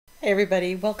Hey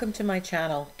everybody, welcome to my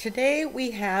channel. Today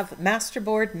we have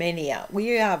MASTERBOARD Mania. We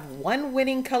have one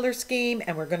winning color scheme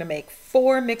and we're going to make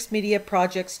 4 mixed media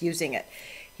projects using it.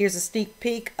 Here's a sneak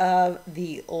peek of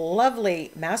the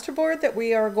lovely MASTERBOARD that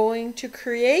we are going to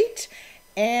create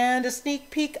and a sneak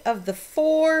peek of the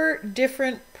 4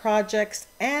 different projects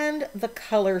and the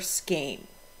color scheme.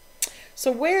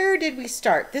 So where did we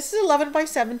start? This is 11 by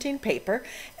 17 paper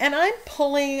and I'm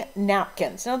pulling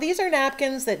napkins. Now these are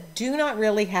napkins that do not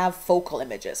really have focal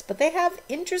images, but they have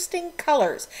interesting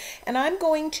colors. And I'm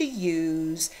going to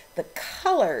use the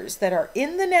colors that are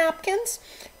in the napkins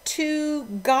to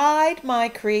guide my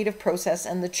creative process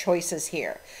and the choices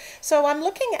here. So I'm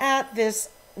looking at this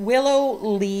Willow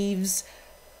leaves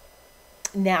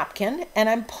napkin and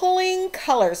I'm pulling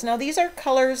colors. Now these are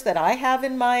colors that I have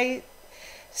in my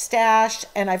stashed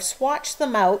and I've swatched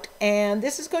them out, and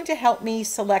this is going to help me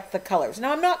select the colors.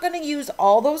 Now I'm not going to use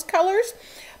all those colors,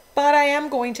 but I am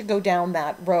going to go down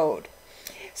that road.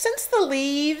 Since the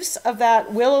leaves of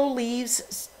that Willow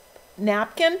leaves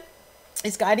napkin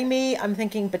is guiding me, I'm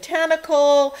thinking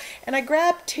botanical, and I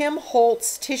grabbed Tim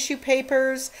Holtz tissue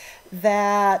papers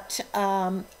that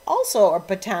also are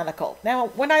botanical. Now,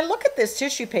 when I look at this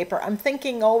tissue paper, I'm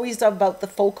thinking always about the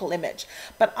focal image,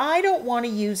 but I don't want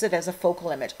to use it as a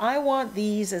focal image. I want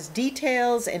these as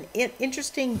details and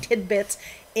interesting tidbits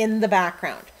in the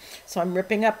background. So I'm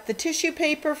ripping up the tissue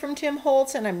paper from Tim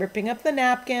Holtz and I'm ripping up the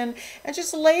napkin and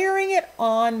just layering it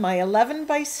on my 11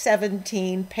 by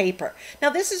 17 paper. Now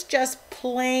this is just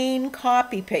plain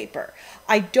copy paper.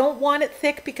 I don't want it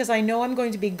thick because I know I'm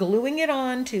going to be gluing it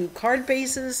on to card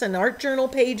bases and art journal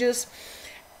pages,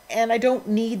 and I don't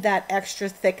need that extra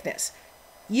thickness.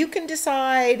 You can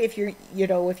decide if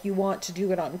if you want to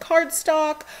do it on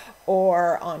cardstock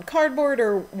or on cardboard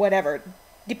or whatever.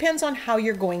 Depends on how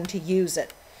you're going to use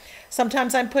it.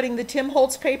 Sometimes I'm putting the Tim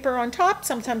Holtz paper on top,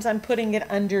 sometimes I'm putting it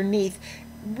underneath.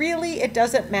 Really, it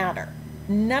doesn't matter.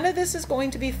 None of this is going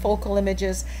to be focal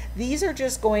images. These are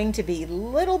just going to be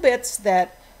little bits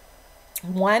that,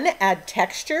 one, add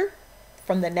texture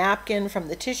from the napkin, from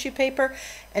the tissue paper,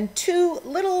 and 2,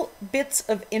 little bits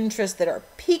of interest that are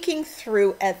peeking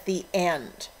through at the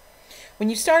end. When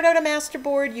you start out a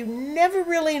MASTERBOARD, you never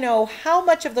really know how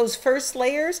much of those first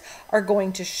layers are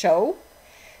going to show.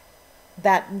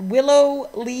 That Willow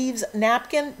leaves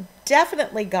napkin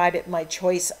definitely guided my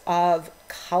choice of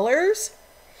colors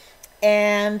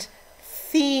and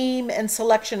theme and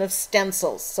selection of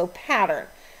stencils, so pattern.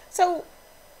 So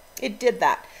it did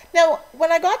that. Now,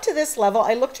 when I got to this level,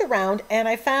 I looked around and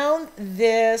I found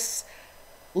this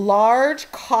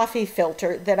large coffee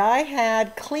filter that I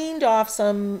had cleaned off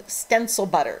some stencil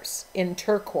butters in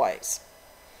turquoise.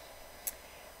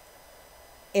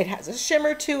 It has a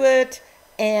shimmer to it,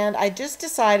 and I just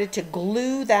decided to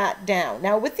glue that down.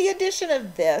 Now, with the addition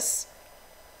of this,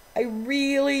 I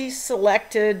really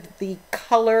selected the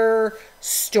color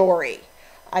story.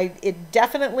 It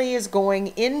definitely is going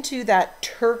into that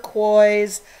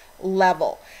turquoise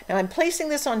level. Now, I'm placing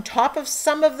this on top of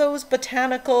some of those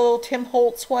botanical Tim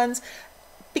Holtz ones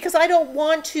because I don't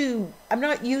want to, I'm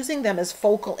not using them as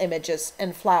focal images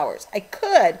and flowers. I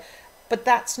could, but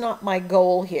that's not my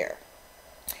goal here.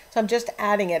 So I'm just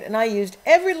adding it, and I used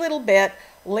every little bit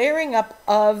layering up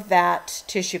of that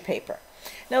tissue paper.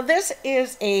 Now this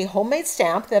is a homemade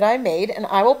stamp that I made, and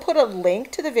I will put a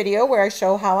link to the video where I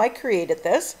show how I created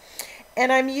this.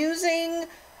 And I'm using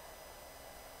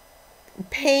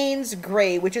Payne's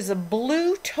Gray, which is a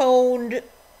blue toned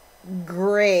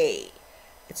gray.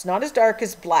 It's not as dark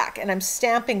as black, and I'm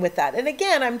stamping with that. And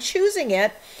again, I'm choosing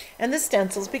it and the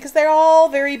stencils because they're all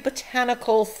very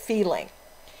botanical feeling.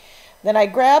 Then I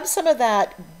grab some of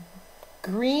that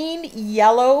green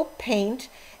yellow paint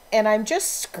and I'm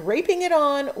just scraping it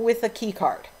on with a key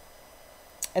card.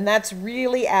 And that's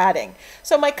really adding.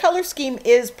 So my color scheme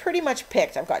is pretty much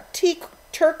picked. I've got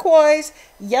turquoise,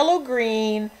 yellow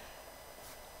green,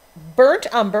 burnt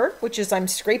umber, which is I'm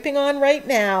scraping on right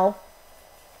now.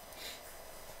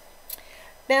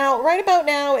 Now, right about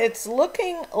now, it's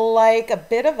looking like a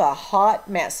bit of a hot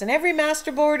mess, and every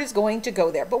MASTERBOARD is going to go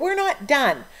there, but we're not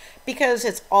done because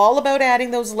it's all about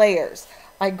adding those layers.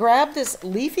 I grabbed this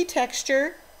Leafy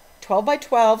texture 12 by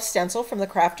 12 stencil from the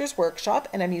Crafter's Workshop,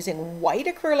 and I'm using white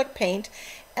acrylic paint,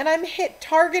 and I'm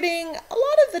targeting a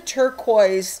lot of the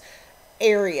turquoise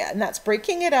area, and that's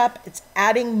breaking it up. It's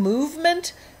adding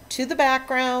movement to the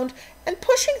background and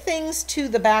pushing things to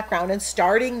the background and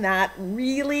starting that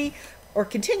really, or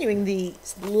continuing the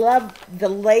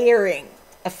layering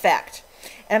effect.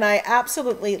 And I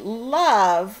absolutely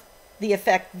love the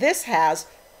effect this has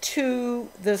to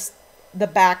the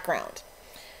background.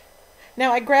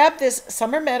 Now I grabbed this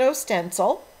Summer Meadow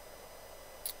stencil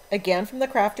again from the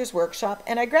Crafter's Workshop,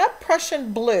 and I grabbed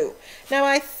Prussian blue. Now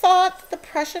I thought the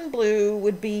Prussian blue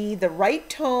would be the right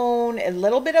tone, a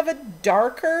little bit of a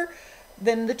darker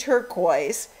than the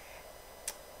turquoise,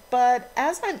 but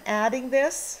as I'm adding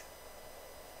this,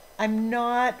 I'm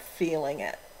not feeling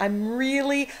it. I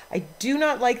do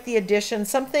not like the addition.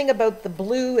 Something about the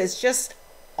blue is just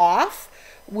off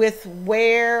with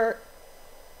where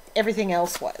everything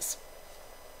else was.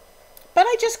 But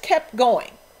I just kept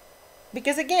going.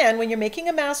 Because again, when you're making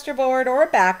a masterboard or a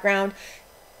background,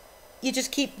 you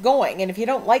just keep going. And if you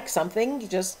don't like something, you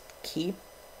just keep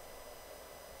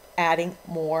adding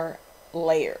more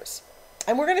layers.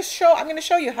 And I'm going to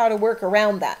show you how to work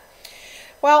around that.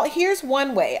 Well, here's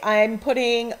one way. I'm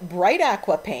putting bright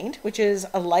aqua paint, which is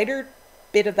a lighter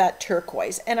bit of that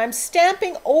turquoise, and I'm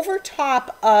stamping over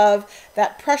top of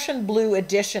that Prussian blue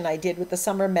addition I did with the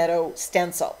Summer Meadow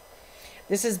stencil.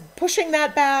 This is pushing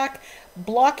that back,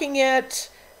 blocking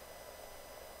it,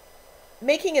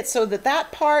 making it so that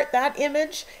that part, that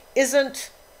image, isn't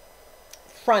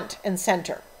front and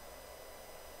center.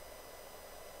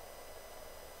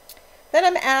 Then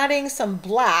I'm adding some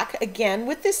black, again,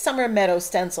 with this Summer Meadow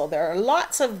stencil. There are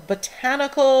lots of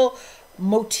botanical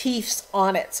motifs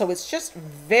on it, so it's just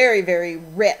very, very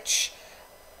rich.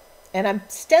 And I'm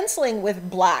stenciling with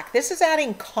black. This is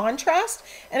adding contrast.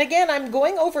 And again, I'm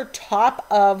going over top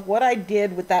of what I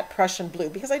did with that Prussian blue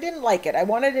because I didn't like it. I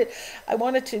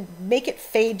wanted to make it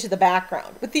fade to the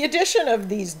background. With the addition of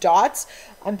these dots,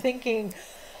 I'm thinking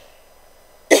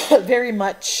very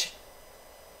much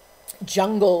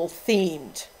jungle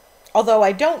themed, although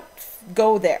I don't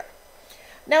go there.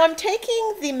 Now I'm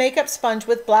taking the makeup sponge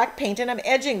with black paint and I'm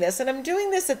edging this, and I'm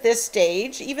doing this at this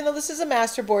stage, even though this is a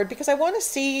masterboard, because I want to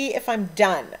see if I'm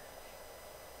done.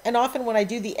 And often when I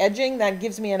do the edging, that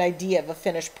gives me an idea of a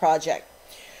finished project.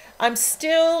 I'm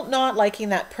still not liking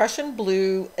that Prussian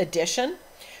blue addition,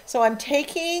 so I'm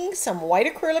taking some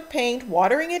white acrylic paint,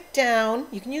 watering it down,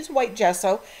 you can use white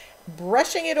gesso,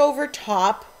 brushing it over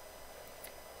top,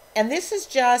 and this is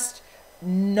just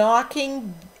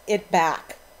knocking it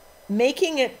back,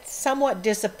 making it somewhat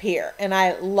disappear. And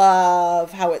I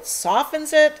love how it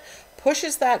softens it,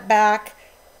 pushes that back,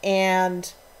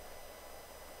 and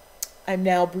I'm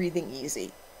now breathing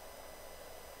easy.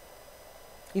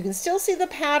 You can still see the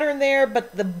pattern there,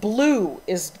 but the blue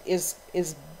is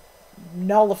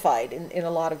nullified in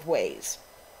a lot of ways.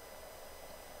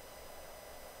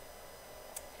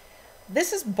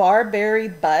 This is Barberry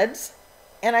Buds,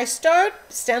 and I start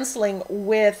stenciling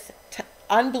with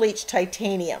unbleached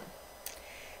titanium.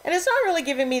 And it's not really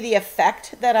giving me the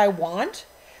effect that I want.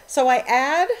 So I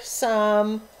add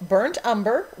some burnt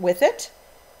umber with it,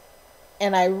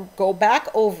 and I go back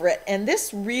over it, and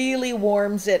this really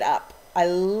warms it up. I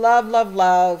love, love,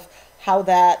 love how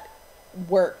that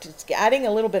worked. It's adding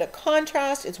a little bit of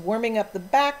contrast. It's warming up the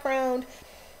background.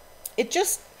 It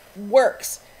just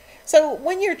works. So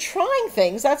when you're trying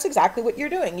things, that's exactly what you're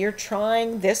doing. You're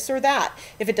trying this or that.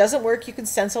 If it doesn't work, you can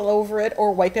stencil over it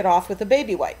or wipe it off with a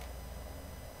baby wipe.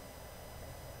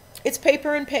 It's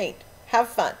paper and paint. Have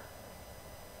fun.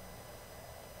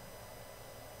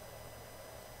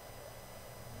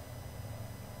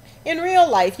 In real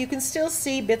life, you can still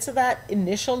see bits of that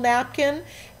initial napkin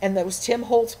and those Tim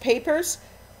Holtz papers,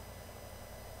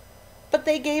 but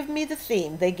they gave me the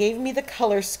theme. They gave me the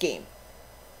color scheme.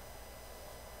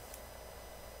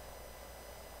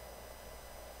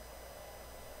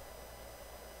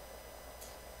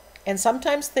 And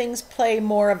sometimes things play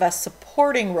more of a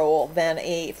supporting role than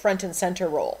a front and center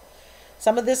role.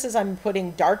 Some of this is I'm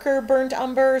putting darker burnt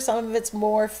umber, some of it's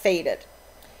more faded.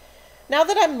 Now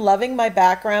that I'm loving my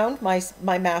background, my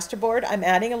masterboard, I'm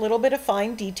adding a little bit of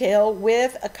fine detail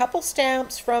with a couple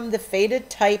stamps from the Faded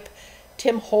Type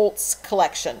Tim Holtz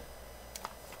collection.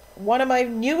 One of my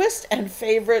newest and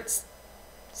favorite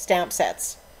stamp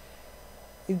sets.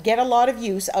 You get a lot of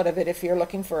use out of it if you're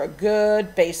looking for a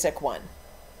good basic one.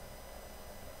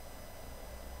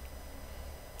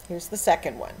 Here's the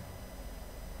second one.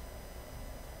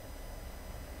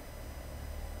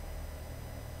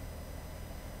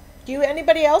 Do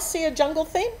anybody else see a jungle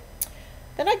theme?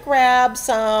 Then I grab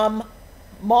some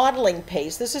modeling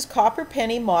paste. This is Copper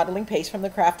Penny modeling paste from the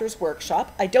Crafter's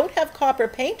Workshop. I don't have copper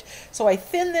paint, so I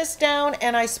thin this down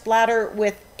and I splatter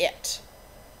with it.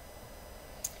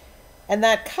 And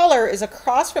that color is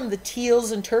across from the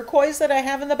teals and turquoise that I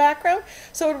have in the background,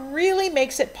 so it really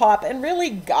makes it pop and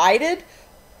really guided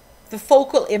the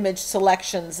focal image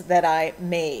selections that I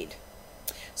made.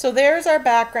 So there's our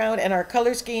background and our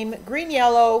color scheme: green,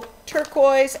 yellow,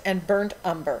 turquoise, and burnt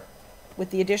umber,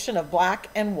 with the addition of black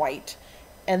and white,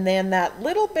 and then that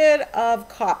little bit of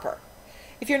copper.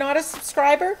 If you're not a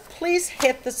subscriber, please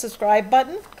hit the subscribe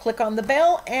button, click on the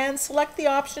bell, and select the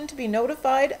option to be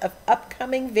notified of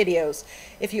upcoming videos.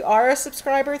 If you are a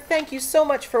subscriber, thank you so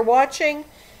much for watching.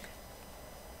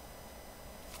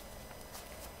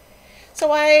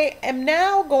 So I am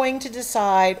now going to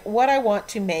decide what I want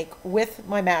to make with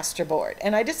my masterboard.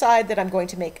 And I decide that I'm going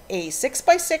to make a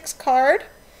 6x6 card,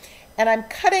 and I'm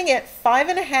cutting it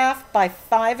 5.5 by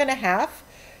 5.5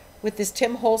 with this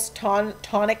Tim Holtz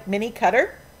Tonic mini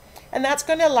cutter. And that's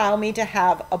going to allow me to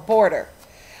have a border.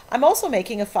 I'm also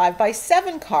making a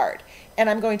 5x7 card, and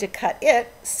I'm going to cut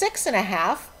it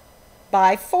 6.5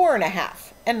 by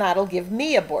 4.5, and that'll give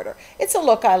me a border. It's a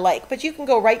look I like, but you can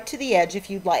go right to the edge if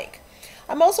you'd like.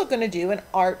 I'm also going to do an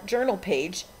art journal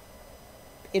page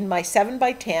in my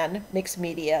 7x10 mixed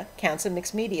media, Canson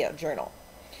mixed media journal.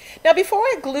 Now before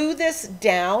I glue this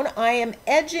down, I am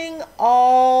edging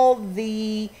all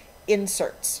the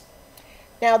inserts.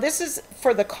 Now this is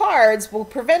for the cards, will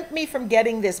prevent me from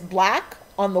getting this black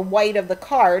on the white of the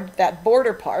card, that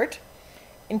border part,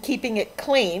 and keeping it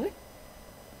clean.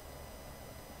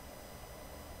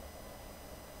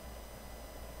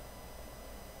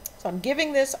 So I'm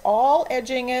giving this all,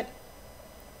 edging it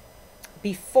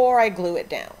before I glue it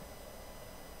down.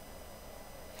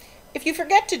 If you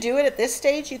forget to do it at this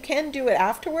stage, you can do it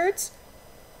afterwards,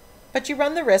 but you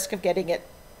run the risk of getting it,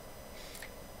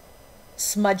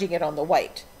 smudging it on the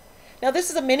white. Now this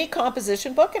is a mini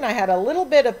composition book, and I had a little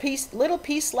piece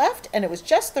left, and it was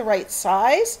just the right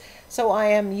size. So I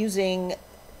am using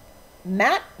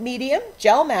matte medium,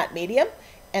 gel matte medium,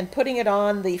 and putting it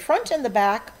on the front and the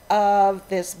back of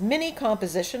this mini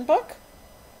composition book.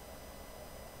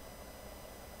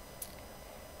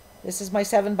 This is my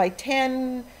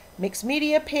 7x10 mixed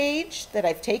media page that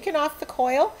I've taken off the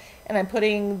coil, and I'm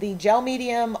putting the gel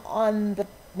medium on the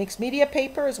mixed media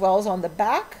paper as well as on the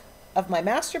back of my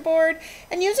masterboard,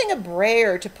 and using a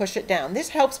brayer to push it down. This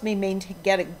helps me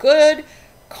get a good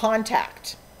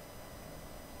contact.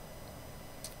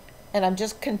 And I'm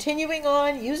just continuing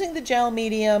on using the gel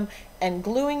medium and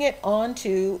gluing it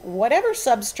onto whatever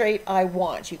substrate I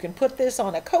want. You can put this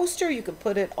on a coaster, you can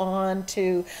put it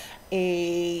onto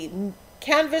a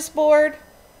canvas board.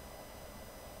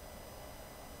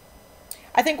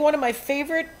 I think one of my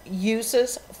favorite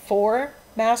uses for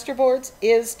masterboards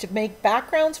is to make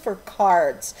backgrounds for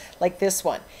cards like this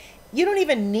one. You don't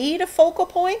even need a focal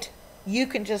point. You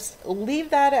can just leave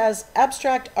that as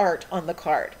abstract art on the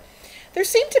card. There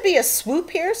seemed to be a swoop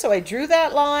here, so I drew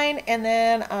that line, and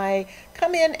then I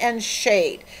come in and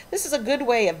shade. This is a good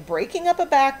way of breaking up a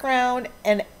background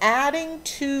and adding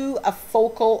to a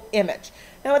focal image.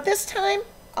 Now at this time,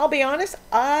 I'll be honest,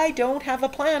 I don't have a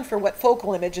plan for what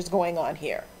focal image is going on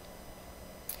here.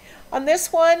 On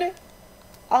this one,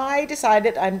 I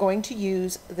decided I'm going to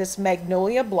use this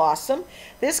Magnolia Blossom.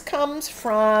 This comes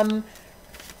from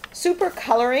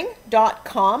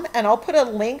supercoloring.com, and I'll put a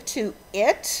link to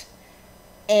it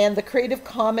and the Creative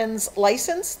Commons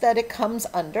license that it comes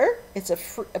under. It's a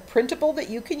printable that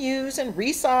you can use and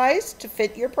resize to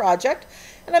fit your project.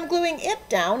 And I'm gluing it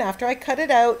down after I cut it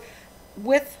out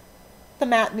with the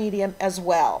matte medium as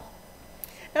well.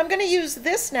 Now I'm going to use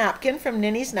this napkin from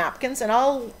Ninny's Napkins, and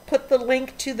I'll put the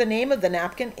link to the name of the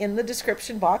napkin in the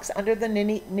description box under the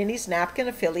Ninny's Napkin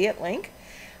affiliate link.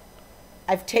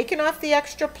 I've taken off the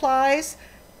extra plies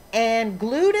and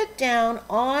glued it down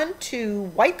onto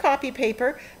white copy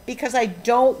paper because I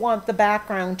don't want the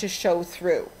background to show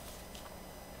through.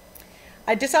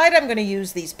 I decided I'm going to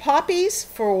use these poppies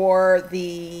for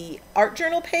the art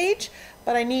journal page,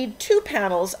 but I need 2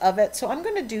 panels of it, so I'm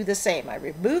going to do the same. I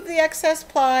remove the excess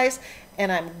plies and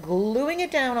I'm gluing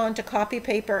it down onto copy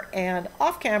paper, and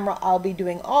off camera I'll be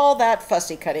doing all that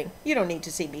fussy cutting. You don't need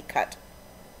to see me cut.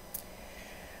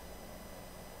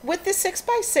 With the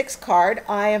 6x6 card,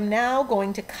 I am now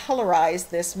going to colorize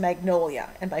this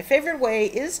Magnolia, and my favorite way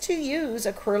is to use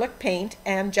acrylic paint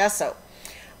and gesso.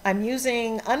 I'm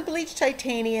using unbleached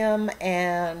titanium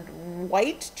and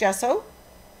white gesso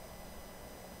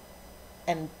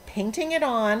and painting it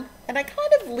on, and I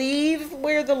kind of leave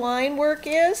where the line work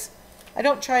is. I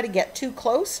don't try to get too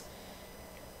close.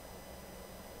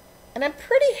 And I'm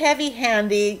pretty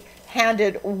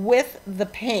heavy-handed with the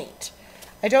paint.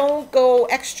 I don't go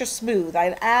extra smooth.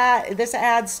 This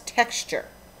adds texture.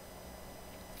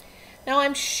 Now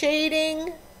I'm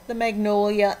shading the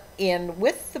Magnolia in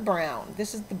with the brown.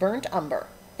 This is the burnt umber.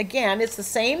 Again, it's the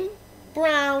same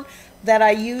brown that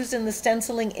I use in the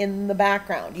stenciling in the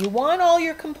background. You want all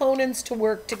your components to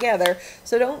work together,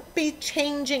 so don't be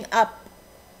changing up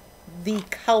the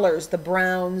colors, the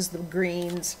browns, the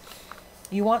greens.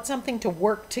 You want something to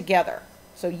work together.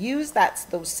 So use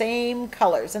those same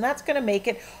colors, and that's going to make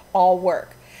it all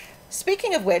work.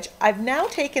 Speaking of which, I've now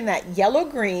taken that yellow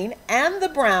green and the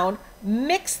brown,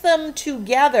 mixed them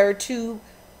together to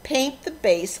paint the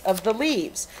base of the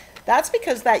leaves. That's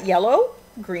because that yellow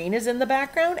green is in the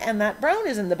background and that brown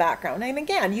is in the background. And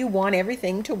again, you want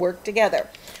everything to work together.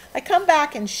 I come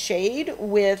back and shade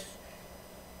with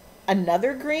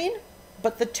another green,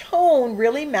 but the tone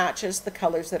really matches the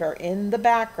colors that are in the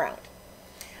background.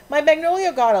 My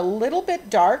Magnolia got a little bit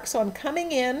dark, so I'm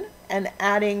coming in and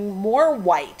adding more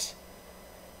white.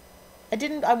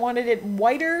 I wanted it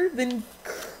whiter than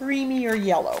creamy or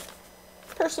yellow.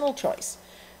 Personal choice.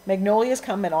 Magnolias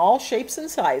come in all shapes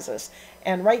and sizes,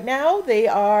 and right now they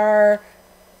are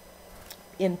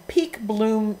in peak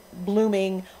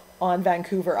blooming on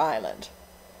Vancouver Island.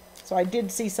 So I did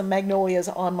see some magnolias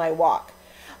on my walk.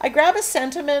 I grab a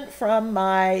sentiment from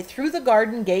my Through the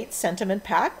Garden Gate sentiment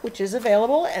pack, which is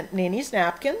available at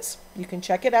NinnysNapkins. You can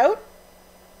check it out.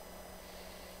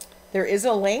 There is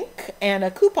a link and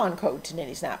a coupon code to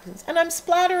NinnysNapkins, and I'm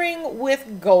splattering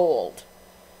with gold.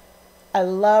 I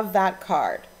love that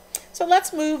card. So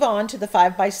let's move on to the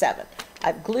 5x7.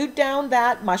 I've glued down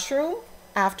that mushroom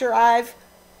after I've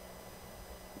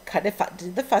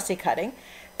did the fussy cutting.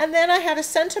 And then I had a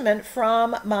sentiment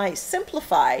from my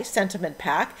Simplify sentiment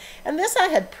pack, and this I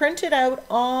had printed out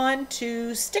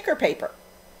onto sticker paper.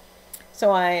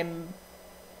 So I'm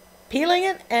peeling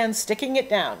it and sticking it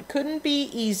down. Couldn't be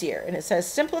easier. And it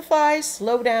says simplify,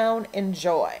 slow down,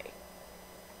 enjoy.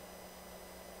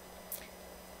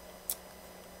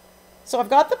 So I've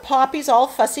got the poppies all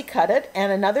fussy cutted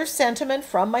and another sentiment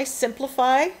from my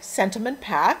Simplify sentiment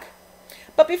pack.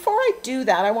 But before I do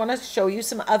that, I want to show you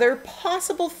some other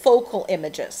possible focal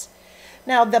images.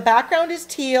 Now the background is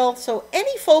teal, so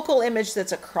any focal image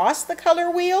that's across the color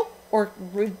wheel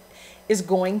is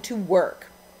going to work.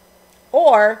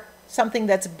 Or something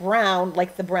that's brown,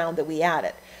 like the brown that we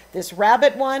added. This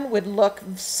rabbit one would look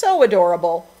so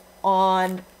adorable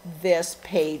on this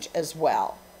page as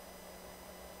well.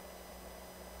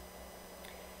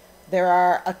 There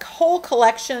are a whole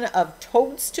collection of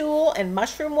toadstool and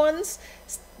mushroom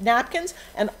napkins,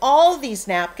 and all of these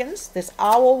napkins, this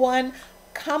owl one,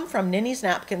 come from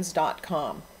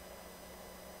NinnysNapkins.com.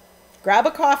 Grab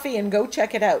a coffee and go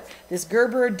check it out. This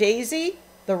Gerber daisy,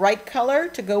 the right color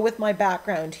to go with my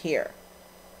background here.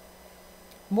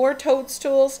 More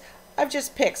toadstools I've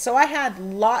just picked, so I had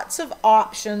lots of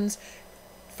options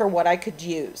for what I could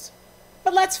use.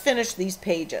 But let's finish these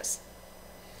pages.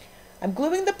 I'm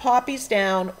gluing the poppies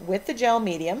down with the gel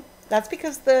medium. That's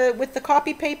because with the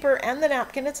copy paper and the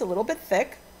napkin, it's a little bit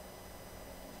thick.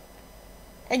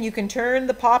 And you can turn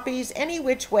the poppies any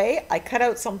which way. I cut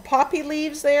out some poppy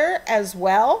leaves there as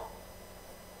well.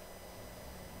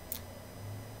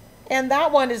 And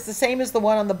that one is the same as the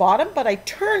one on the bottom, but I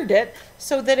turned it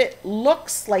so that it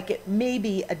looks like it may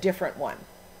be a different one.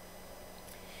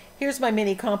 Here's my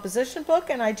mini composition book,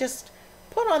 and I just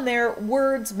put on there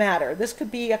words matter. This could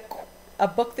be a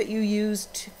book that you use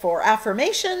for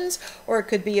affirmations, or it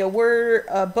could be a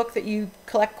book that you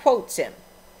collect quotes in.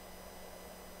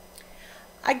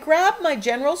 I grabbed my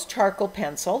General's charcoal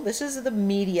pencil. This is the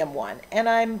medium one, and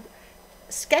I'm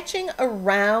sketching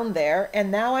around there,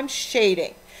 and now I'm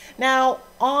shading. Now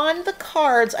on the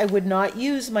cards I would not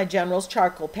use my General's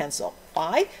charcoal pencil.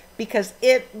 Why? Because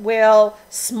it will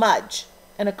smudge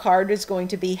and a card is going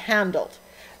to be handled.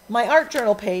 My art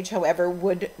journal page, however,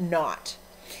 would not.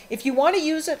 If you want to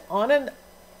use it on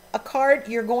a card,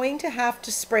 you're going to have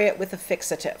to spray it with a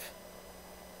fixative.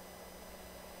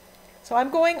 So I'm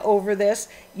going over this.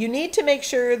 You need to make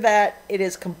sure that it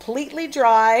is completely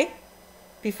dry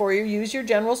before you use your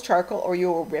General's charcoal, or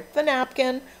you will rip the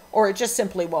napkin, or it just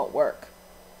simply won't work.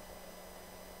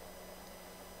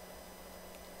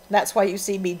 That's why you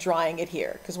see me drying it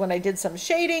here, because when I did some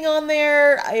shading on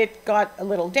there, it got a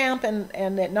little damp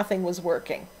and nothing was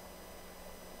working.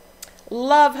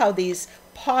 Love how these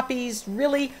poppies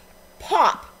really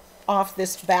pop off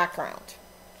this background.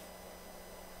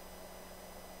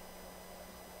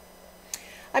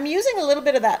 I'm using a little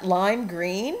bit of that lime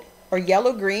green or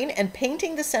yellow green and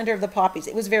painting the center of the poppies.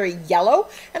 It was very yellow,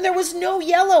 and there was no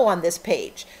yellow on this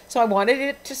page. So I wanted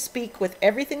it to speak with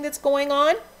everything that's going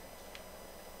on.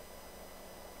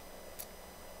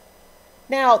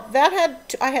 Now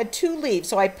I had two leaves,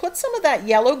 so I put some of that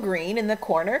yellow green in the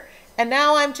corner, and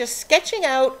now I'm just sketching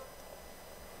out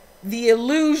the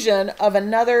illusion of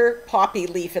another poppy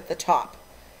leaf at the top.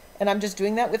 And I'm just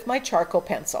doing that with my charcoal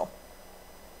pencil.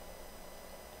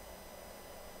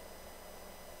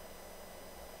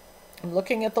 I'm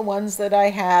looking at the ones that I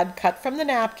had cut from the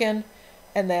napkin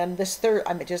And then this third,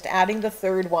 I'm just adding the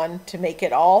third one to make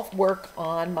it all work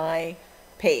on my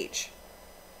page.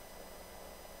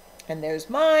 And there's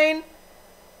mine,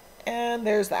 and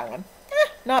there's that one.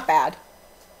 Not bad.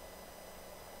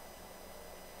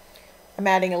 I'm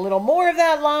adding a little more of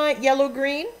that line,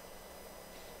 yellow-green.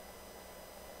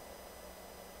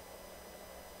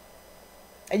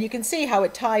 And you can see how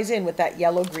it ties in with that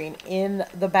yellow-green in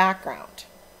the background.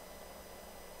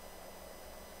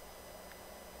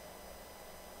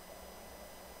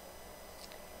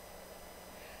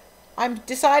 I've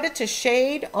decided to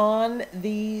shade on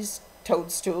these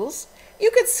toadstools.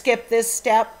 You could skip this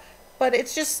step, but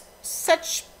it's just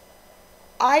such,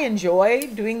 I enjoy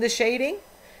doing the shading.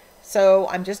 So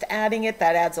I'm just adding it.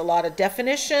 That adds a lot of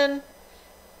definition.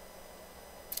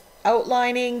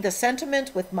 Outlining the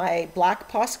sentiment with my black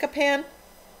Posca pen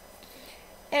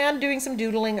and doing some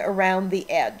doodling around the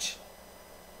edge.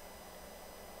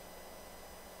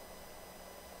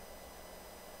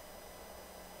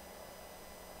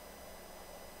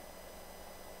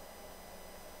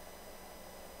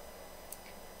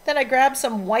 Then I grab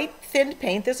some white thinned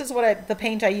paint. This is what the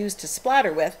paint I use to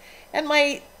splatter with, and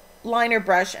my liner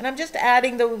brush, and I'm just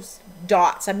adding those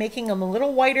dots. I'm making them a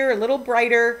little whiter, a little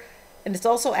brighter, and it's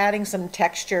also adding some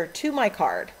texture to my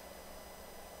card.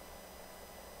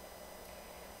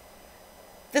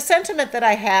 The sentiment that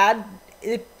I had,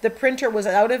 the printer was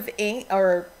out of ink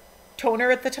or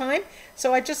toner at the time,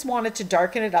 so I just wanted to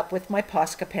darken it up with my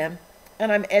Posca pen,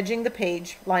 and I'm edging the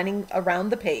page, lining around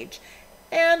the page,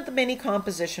 and the mini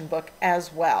composition book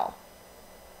as well.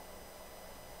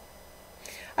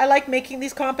 I like making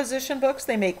these composition books.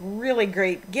 They make really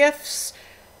great gifts,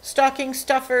 stocking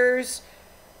stuffers,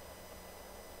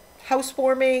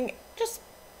 housewarming, just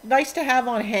nice to have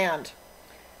on hand.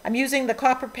 I'm using the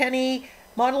copper penny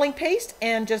modeling paste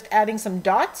and just adding some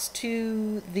dots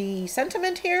to the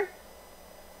sentiment here.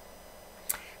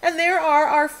 And there are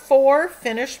our 4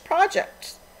 finished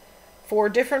projects. 4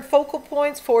 different focal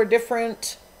points, 4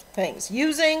 different things,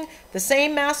 using the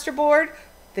same masterboard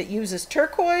that uses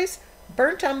turquoise,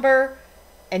 burnt umber,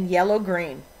 and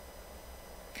yellow-green.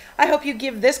 I hope you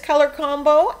give this color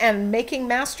combo and making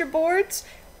masterboards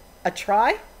a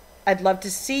try. I'd love to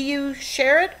see you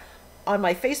share it on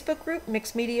my Facebook group,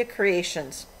 Mixed Media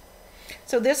Creations.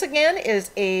 So this again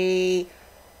is a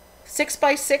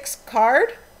 6x6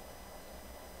 card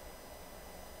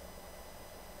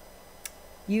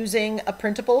using a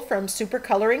printable from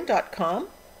supercoloring.com.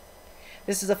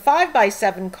 This is a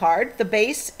 5x7 card. The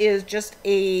base is just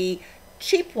a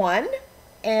cheap one,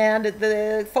 and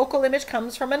the focal image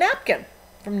comes from a napkin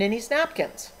from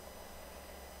NinnysNapkins.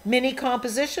 Mini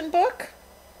composition book,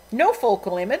 no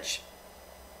focal image.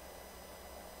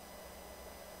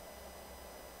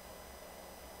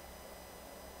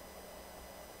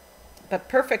 But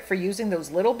perfect for using those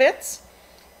little bits.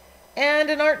 And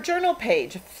an art journal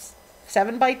page,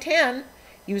 7x10,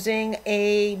 using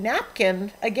a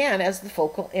napkin again as the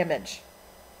focal image.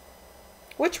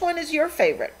 Which one is your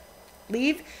favorite?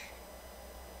 Leave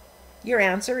your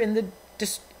answer in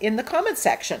the comment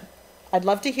section. I'd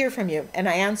love to hear from you, and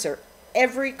I answer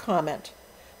every comment.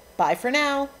 Bye for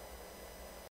now.